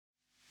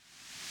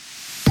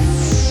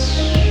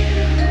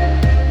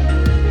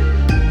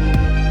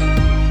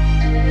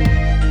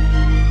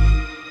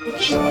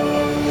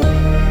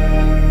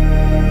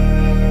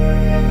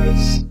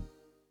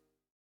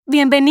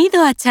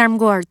Bienvenido a Charm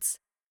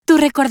Words, tu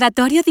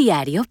recordatorio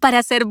diario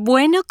para ser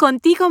bueno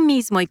contigo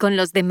mismo y con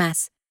los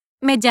demás.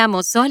 Me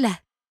llamo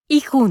Sola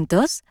y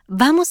juntos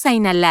vamos a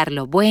inhalar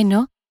lo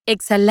bueno,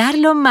 exhalar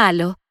lo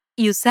malo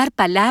y usar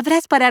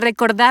palabras para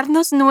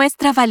recordarnos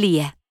nuestra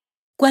valía.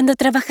 Cuando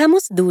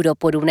trabajamos duro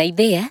por una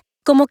idea,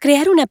 como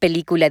crear una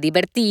película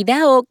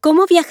divertida o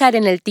cómo viajar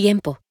en el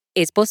tiempo,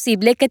 es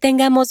posible que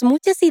tengamos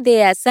muchas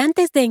ideas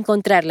antes de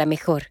encontrar la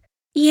mejor.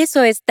 Y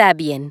eso está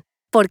bien,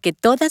 porque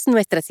todas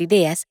nuestras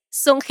ideas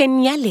son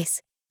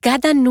geniales.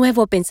 Cada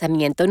nuevo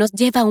pensamiento nos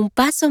lleva un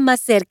paso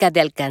más cerca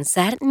de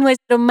alcanzar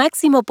nuestro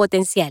máximo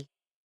potencial.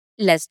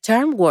 Las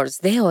Charm Words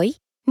de hoy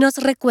nos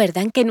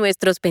recuerdan que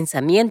nuestros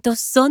pensamientos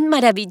son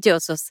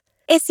maravillosos.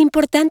 Es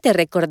importante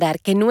recordar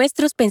que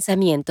nuestros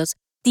pensamientos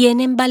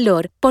tienen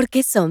valor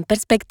porque son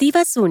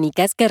perspectivas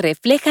únicas que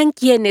reflejan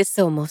quiénes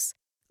somos.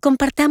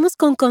 Compartamos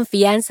con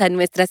confianza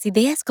nuestras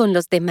ideas con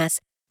los demás,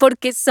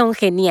 porque son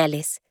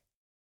geniales.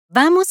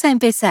 Vamos a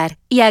empezar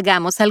y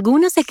hagamos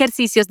algunos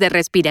ejercicios de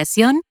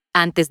respiración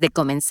antes de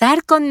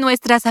comenzar con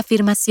nuestras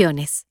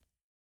afirmaciones.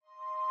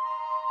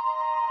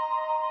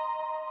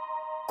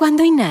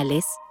 Cuando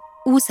inhales,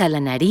 usa la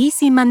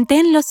nariz y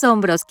mantén los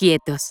hombros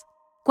quietos.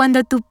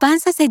 Cuando tu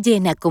panza se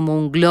llena como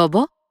un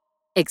globo,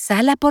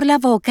 exhala por la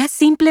boca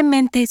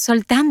simplemente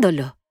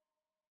soltándolo.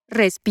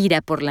 Respira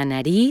por la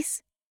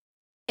nariz.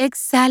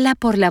 Exhala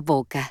por la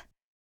boca.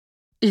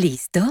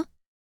 ¿Listo?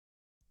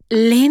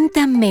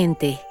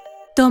 Lentamente,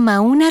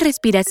 toma una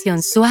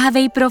respiración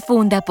suave y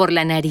profunda por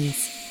la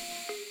nariz.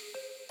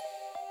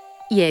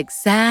 Y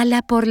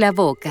exhala por la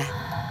boca.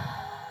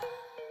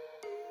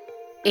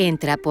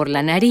 Entra por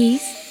la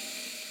nariz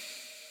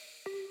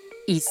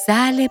y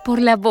sale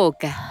por la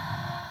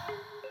boca.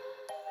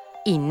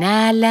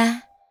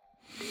 Inhala.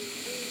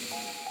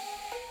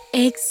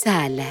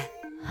 Exhala.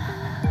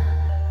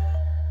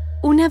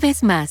 Una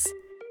vez más.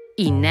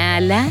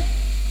 Inhala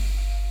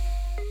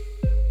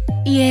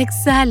y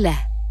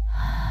exhala.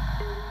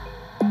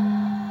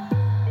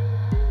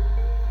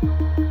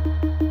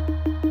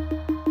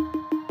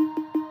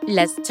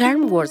 Las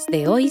Charm Words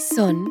de hoy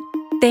son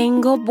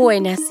Tengo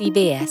buenas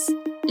ideas.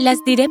 Las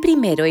diré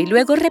primero y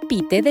luego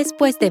repite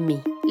después de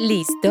mí.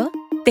 ¿Listo?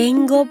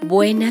 Tengo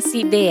buenas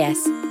ideas.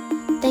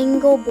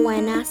 Tengo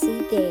buenas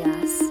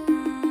ideas.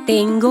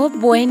 Tengo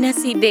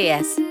buenas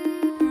ideas.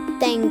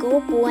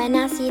 Tengo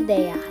buenas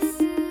ideas.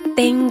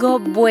 Tengo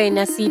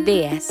buenas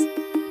ideas.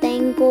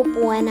 Tengo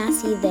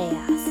buenas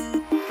ideas.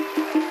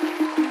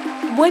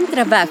 Buen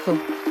trabajo.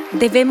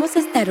 Debemos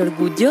estar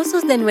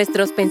orgullosos de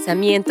nuestros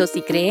pensamientos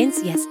y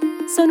creencias.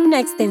 Son una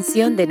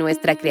extensión de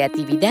nuestra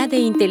creatividad e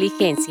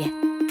inteligencia.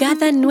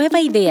 Cada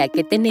nueva idea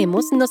que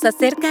tenemos nos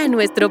acerca a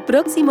nuestro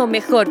próximo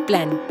mejor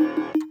plan.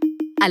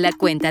 A la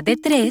cuenta de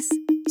 3,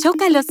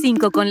 choca los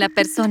 5 con la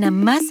persona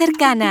más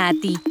cercana a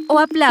ti o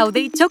aplaude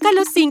y choca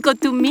los 5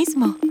 tú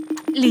mismo.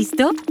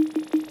 ¿Listo?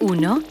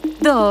 1,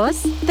 2,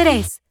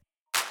 3.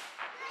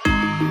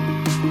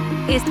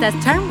 Estas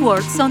Charm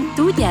Words son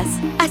tuyas,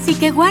 así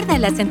que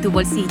guárdalas en tu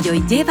bolsillo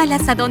y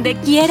llévalas a donde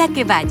quiera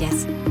que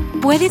vayas.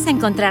 Puedes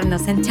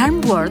encontrarnos en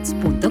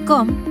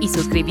charmwords.com y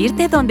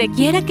suscribirte donde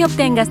quiera que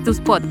obtengas tus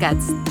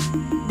podcasts.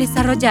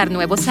 Desarrollar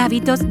nuevos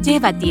hábitos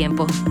lleva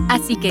tiempo,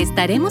 así que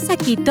estaremos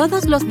aquí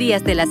todos los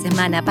días de la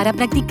semana para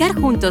practicar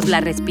juntos la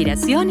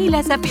respiración y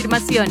las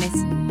afirmaciones.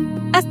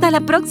 ¡Hasta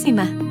la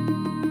próxima!